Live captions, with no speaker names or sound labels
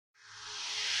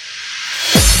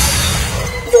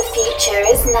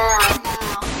starts now.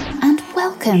 And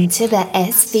welcome to the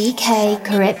SVK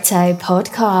Crypto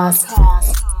Podcast.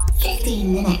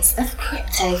 15 minutes of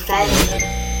crypto value.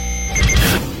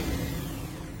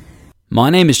 My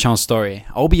name is Charles Story.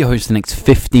 I'll be your host for the next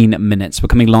 15 minutes. We're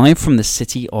coming live from the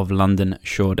City of London,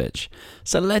 Shoreditch.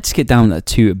 So let's get down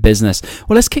to business.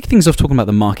 Well, let's kick things off talking about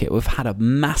the market. We've had a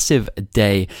massive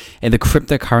day in the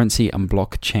cryptocurrency and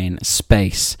blockchain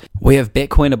space. We have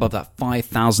Bitcoin above that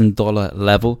 $5,000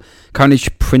 level, currently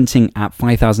printing at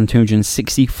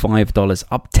 $5,265,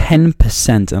 up 10%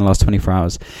 in the last 24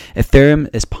 hours. Ethereum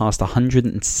is past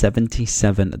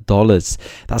 $177.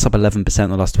 That's up 11% in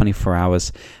the last 24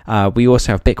 hours. We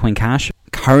also have Bitcoin Cash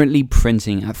currently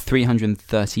printing at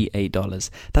 $338.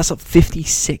 That's up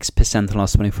 56% in the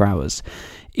last 24 hours.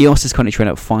 EOS is currently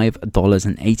trading at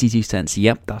 $5.82.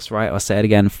 Yep, that's right. I'll say it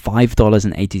again.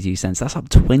 $5.82. That's up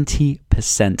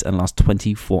 20% in the last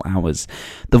 24 hours.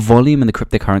 The volume in the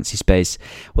cryptocurrency space,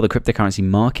 well, the cryptocurrency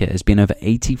market has been over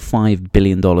 $85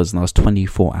 billion in the last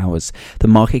 24 hours. The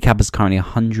market cap is currently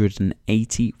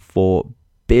 $184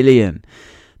 billion.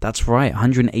 That's right,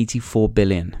 184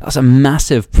 billion. That's a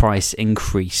massive price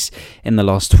increase in the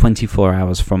last 24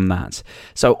 hours from that.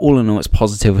 So all in all, it's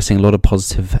positive. We're seeing a lot of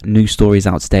positive news stories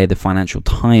out today. The Financial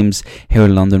Times here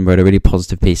in London wrote a really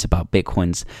positive piece about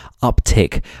Bitcoin's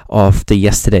uptick after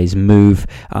yesterday's move.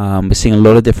 We're seeing a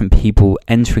lot of different people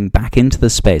entering back into the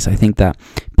space. I think that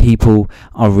people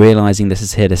are realizing this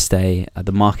is here to stay.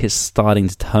 The market's starting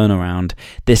to turn around.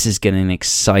 This is getting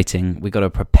exciting. We've got to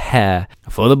prepare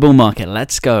for the bull market.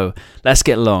 Let's go. Let's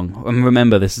get long. And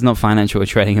remember, this is not financial or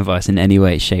trading advice in any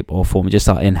way, shape, or form. Just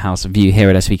our in-house view here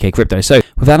at SVK Crypto. So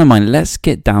with that in mind, let's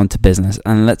get down to business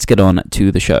and let's get on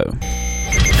to the show.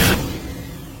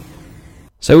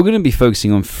 So we're going to be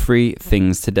focusing on three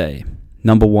things today.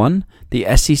 Number one, the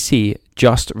SEC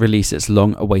just released its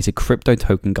long-awaited crypto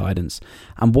token guidance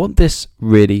and what this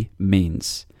really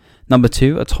means. Number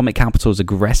two, Atomic Capital's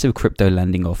aggressive crypto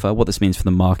lending offer, what this means for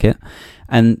the market.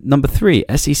 And number three,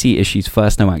 SEC issues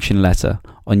first no action letter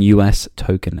on US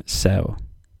token sale.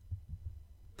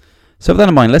 So with that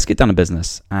in mind, let's get down to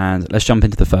business and let's jump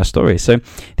into the first story. So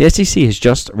the SEC has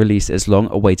just released its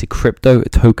long-awaited crypto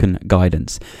token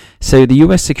guidance. So the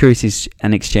US Securities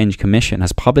and Exchange Commission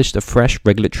has published a fresh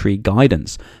regulatory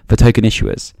guidance for token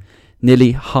issuers,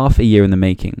 nearly half a year in the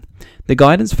making. The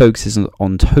guidance focuses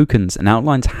on tokens and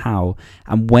outlines how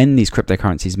and when these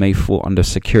cryptocurrencies may fall under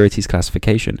securities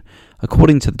classification,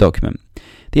 according to the document.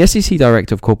 The SEC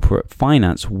Director of Corporate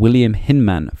Finance, William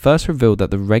Hinman, first revealed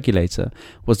that the regulator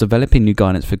was developing new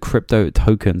guidance for crypto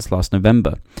tokens last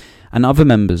November, and other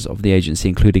members of the agency,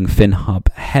 including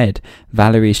FinHub head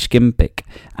Valerie Skimpic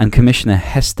and Commissioner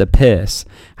Hester Pierce,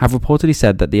 have reportedly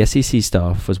said that the SEC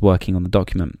staff was working on the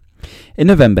document. In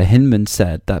November, Hinman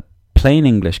said that plain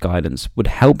English guidance would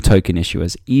help token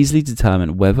issuers easily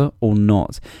determine whether or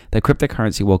not their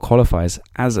cryptocurrency will qualify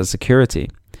as a security.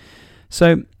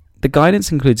 So, the guidance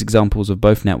includes examples of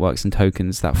both networks and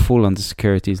tokens that fall under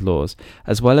securities laws,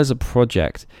 as well as a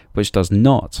project which does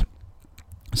not.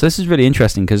 So this is really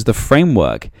interesting because the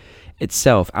framework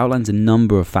itself outlines a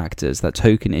number of factors that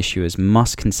token issuers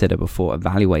must consider before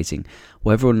evaluating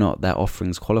whether or not their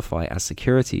offerings qualify as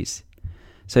securities.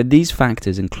 So these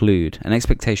factors include an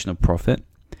expectation of profit,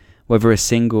 whether a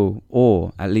single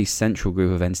or at least central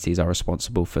group of entities are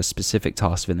responsible for specific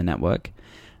tasks within the network,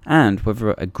 and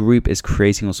whether a group is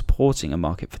creating or supporting a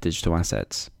market for digital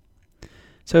assets.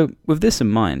 So with this in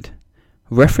mind,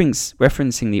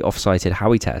 referencing the off-cited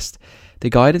Howey test, the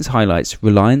guidance highlights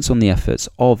reliance on the efforts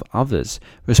of others,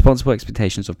 responsible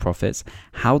expectations of profits,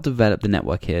 how developed the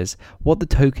network is, what the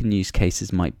token use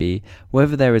cases might be,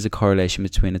 whether there is a correlation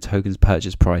between a token's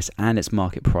purchase price and its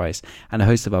market price, and a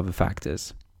host of other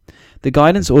factors. The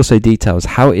guidance also details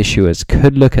how issuers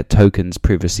could look at tokens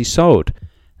previously sold.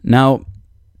 Now,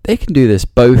 they can do this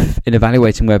both in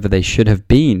evaluating whether they should have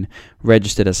been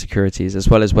registered as securities, as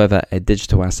well as whether a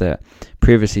digital asset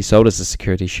previously sold as a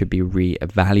security should be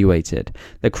re-evaluated.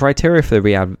 The criteria for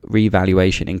the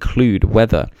re-evaluation include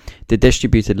whether the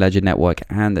distributed ledger network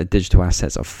and the digital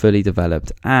assets are fully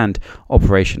developed and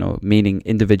operational, meaning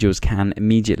individuals can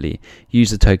immediately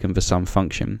use the token for some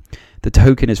function. The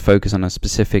token is focused on a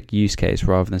specific use case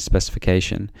rather than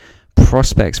specification.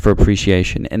 Prospects for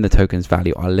appreciation in the token's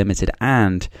value are limited,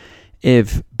 and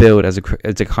if billed as a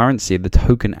currency, the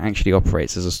token actually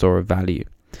operates as a store of value.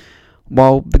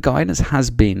 While the guidance has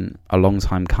been a long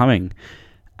time coming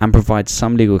and provides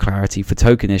some legal clarity for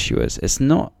token issuers, it's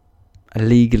not a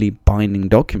legally binding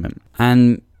document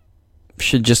and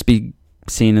should just be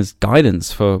seen as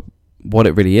guidance for what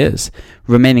it really is.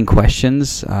 Remaining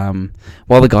questions,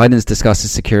 while the guidance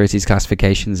discusses securities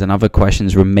classifications and other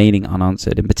questions remaining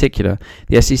unanswered. In particular,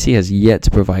 the SEC has yet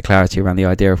to provide clarity around the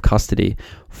idea of custody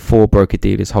for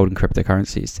broker-dealers holding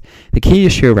cryptocurrencies. The key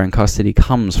issue around custody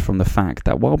comes from the fact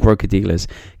that while broker-dealers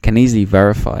can easily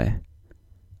verify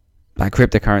that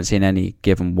cryptocurrency in any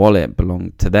given wallet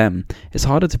belong to them, it's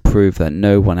harder to prove that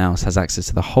no one else has access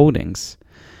to the holdings.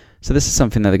 So this is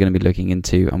something that they're going to be looking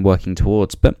into and working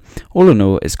towards. But all in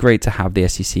all, it's great to have the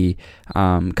SEC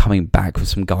coming back with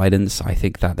some guidance. I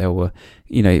think that they were,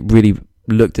 really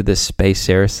looked at this space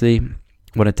seriously,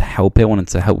 wanted to help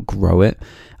grow it.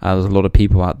 There's a lot of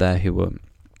people out there who were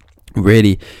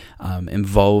really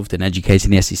involved in educating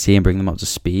the SEC and bringing them up to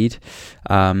speed.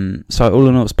 So all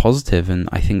in all, it's positive, and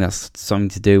I think that's something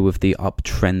to do with the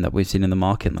uptrend that we've seen in the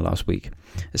market in the last week,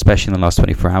 especially in the last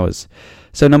 24 hours.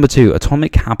 So number 2,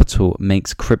 Atomic Capital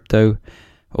makes crypto's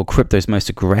most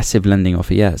aggressive lending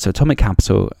offer yet. So Atomic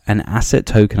Capital, an asset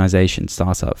tokenization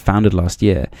startup founded last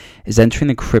year, is entering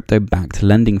the crypto-backed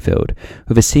lending field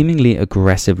with a seemingly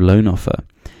aggressive loan offer.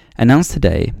 Announced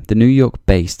today, the New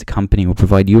York-based company will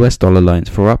provide US dollar loans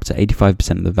for up to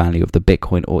 85% of the value of the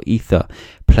Bitcoin or Ether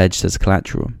pledged as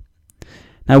collateral.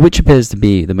 Now, which appears to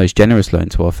be the most generous loan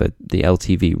to offer the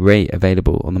LTV rate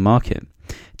available on the market.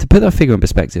 To put that figure in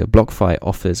perspective, BlockFi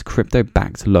offers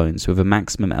crypto-backed loans with a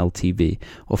maximum LTV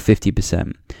of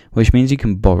 50%, which means you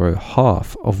can borrow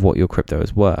half of what your crypto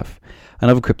is worth.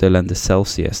 Another crypto lender,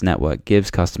 Celsius Network, gives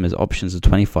customers options of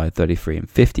 25, 33, and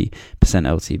 50%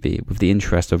 LTV, with the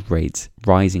interest of rates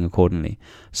rising accordingly.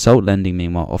 Salt Lending,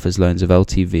 meanwhile, offers loans of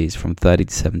LTVs from 30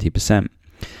 to 70%.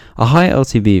 A high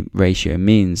LTV ratio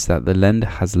means that the lender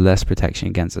has less protection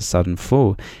against a sudden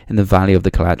fall in the value of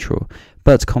the collateral,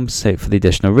 but to compensate for the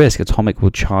additional risk, Atomic will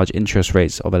charge interest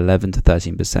rates of 11 to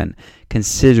 13%,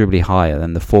 considerably higher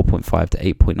than the 4.5 to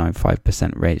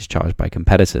 8.95% rates charged by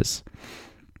competitors.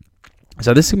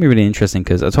 So this is going to be really interesting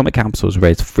because Atomic Capital has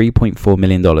raised $3.4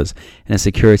 million in a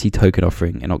security token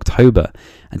offering in October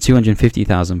and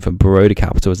 $250,000 from Baroda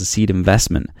Capital as a seed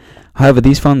investment. However,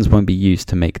 these funds won't be used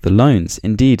to make the loans.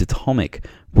 Indeed, Atomic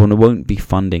won't be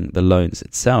funding the loans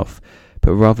itself,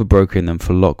 but rather brokering them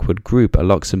for Lockwood Group, a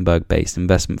Luxembourg-based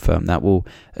investment firm that will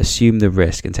assume the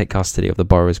risk and take custody of the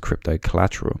borrower's crypto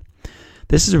collateral.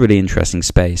 This is a really interesting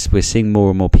space. We're seeing more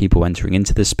and more people entering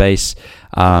into this space.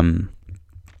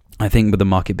 I think with the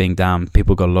market being down,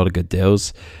 people got a lot of good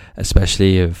deals,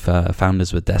 especially if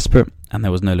founders were desperate and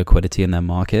there was no liquidity in their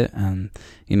market. And,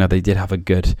 they did have a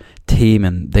good team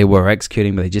and they were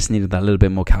executing, but they just needed that little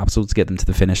bit more capital to get them to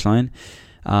the finish line.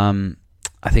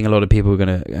 I think a lot of people are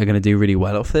gonna do really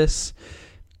well off this.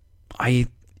 I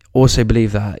also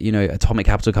believe that, Atomic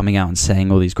Capital coming out and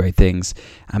saying all these great things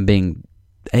and being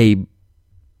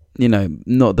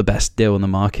not the best deal on the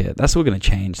market, that's all going to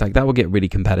change. Like, that will get really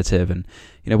competitive, and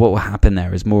what will happen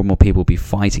there is more and more people will be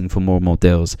fighting for more and more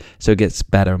deals, so it gets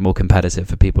better and more competitive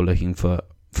for people looking for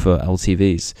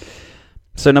LTVs.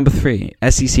 So number 3,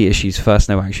 SEC issues first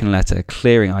no action letter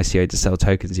clearing ICO to sell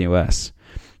tokens in the US.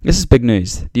 This is big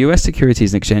news. The US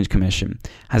Securities and Exchange Commission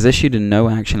has issued a no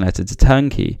action letter to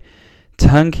Turnkey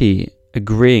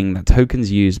agreeing that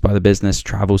tokens used by the business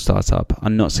travel startup are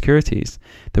not securities.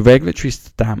 The regulatory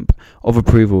stamp of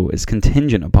approval is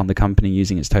contingent upon the company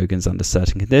using its tokens under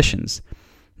certain conditions.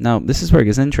 Now, this is where it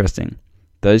gets interesting.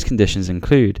 Those conditions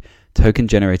include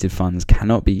token-generated funds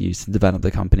cannot be used to develop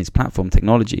the company's platform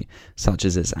technology, such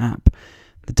as its app.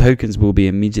 The tokens will be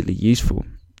immediately useful.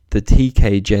 The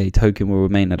TKJ token will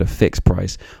remain at a fixed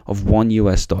price of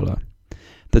 $1.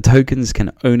 The tokens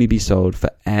can only be sold for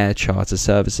air charter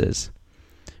services.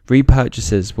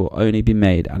 Repurchases will only be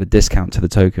made at a discount to the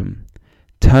token.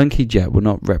 Turnkey Jet will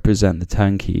not represent the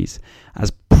turnkeys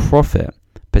as profit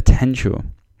potential.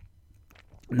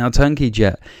 Now, Turnkey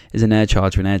Jet is an air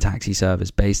charter and air taxi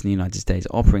service based in the United States,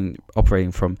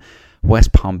 operating from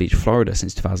West Palm Beach, Florida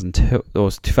since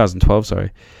 2012.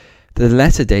 The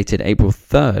letter dated April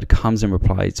 3rd comes in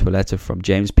reply to a letter from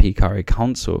James P. Curry,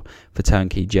 counsel for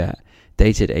Turnkey Jet,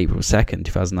 dated April 2nd,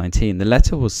 2019. The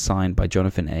letter was signed by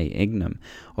Jonathan A. Ingham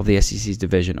of the SEC's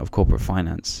Division of Corporate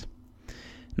Finance.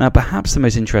 Now, perhaps the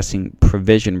most interesting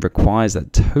provision requires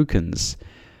that tokens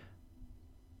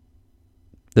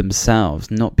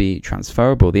themselves not be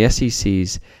transferable. The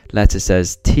SEC's letter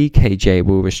says TKJ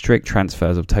will restrict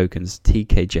transfers of tokens to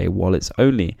TKJ wallets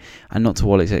only and not to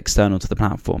wallets external to the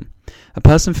platform. A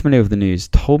person familiar with the news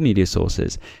told media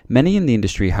sources many in the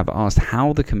industry have asked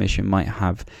how the commission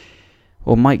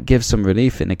might give some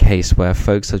relief in a case where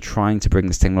folks are trying to bring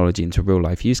this technology into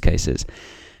real-life use cases.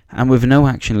 And with no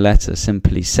action letter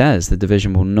simply says the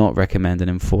division will not recommend and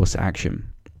enforce action.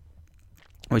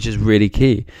 which is really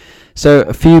key. So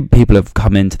a few people have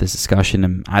come into this discussion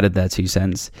and added their 2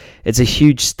 cents. It's a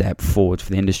huge step forward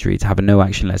for the industry to have a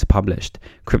no-action letter published.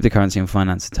 Cryptocurrency and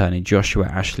finance attorney Joshua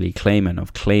Ashley Clayman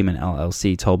of Clayman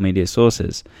LLC told media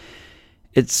sources,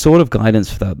 "It's sort of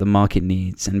guidance that the market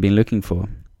needs and been looking for."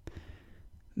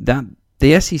 That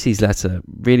the SEC's letter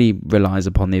really relies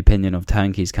upon the opinion of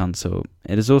Turnkey's counsel.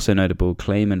 It is also notable,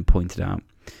 Clayman pointed out.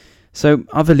 So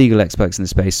other legal experts in the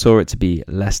space saw it to be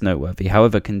less noteworthy.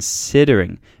 However,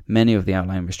 considering many of the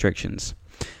outlying restrictions,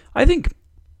 I think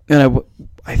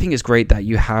it's great that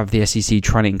you have the SEC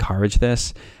trying to encourage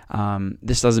this.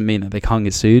 This doesn't mean that they can't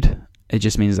get sued. It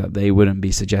just means that they wouldn't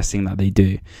be suggesting that they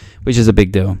do, which is a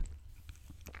big deal.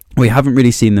 We haven't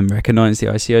really seen them recognize the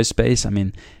ICO space. I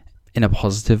mean, in a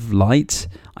positive light,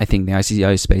 I think the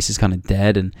ICO space is kind of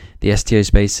dead, and the STO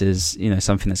space is,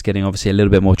 something that's getting obviously a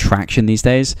little bit more traction these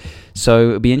days. So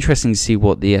it'll be interesting to see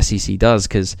what the SEC does,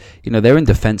 because they're in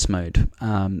defense mode.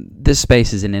 This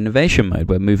space is in innovation mode.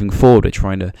 We're moving forward.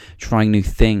 We're trying new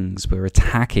things. We're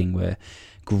attacking. We're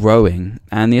growing,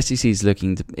 and the SEC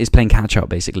is playing catch up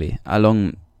basically,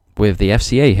 along with the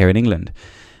FCA here in England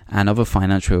and other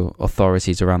financial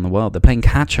authorities around the world. They're playing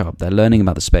catch up. They're learning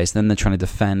about the space. Then they're trying to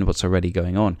defend what's already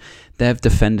going on. They've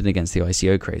defended against the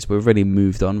ICO craze. We've really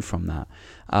moved on from that.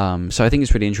 So I think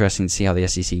it's really interesting to see how the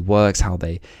SEC works, how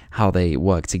they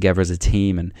work together as a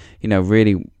team, and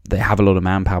really they have a lot of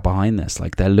manpower behind this.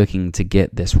 Like, they're looking to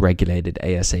get this regulated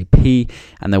ASAP,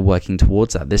 and they're working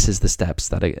towards that. This is the steps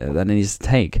that it needs to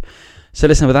take. So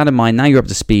listen, with that in mind, now you're up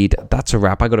to speed. That's a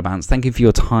wrap. I got to bounce. Thank you for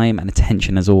your time and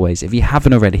attention as always. If you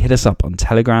haven't already, hit us up on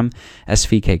Telegram,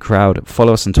 SVK Crowd.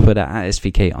 Follow us on Twitter at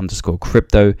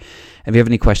SVK_crypto. If you have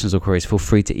any questions or queries, feel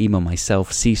free to email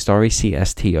myself, CStory,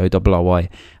 CSTORRY,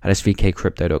 at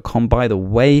svkcrypto.com. By the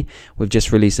way, we've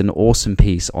just released an awesome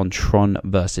piece on Tron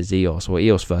versus EOS, or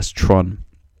EOS versus Tron.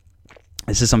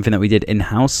 This is something that we did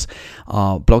in-house.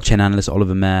 Our blockchain analyst,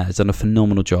 Oliver Mayer, has done a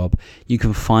phenomenal job. You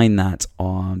can find that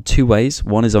on 2 ways.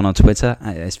 One is on our Twitter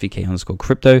at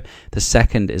SVK_crypto. The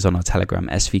second is on our Telegram,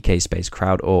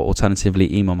 SVK_crowd, or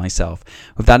alternatively, email myself.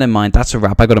 With that in mind, that's a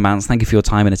wrap. I got to bounce. Thank you for your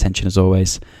time and attention as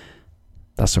always.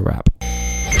 That's a wrap.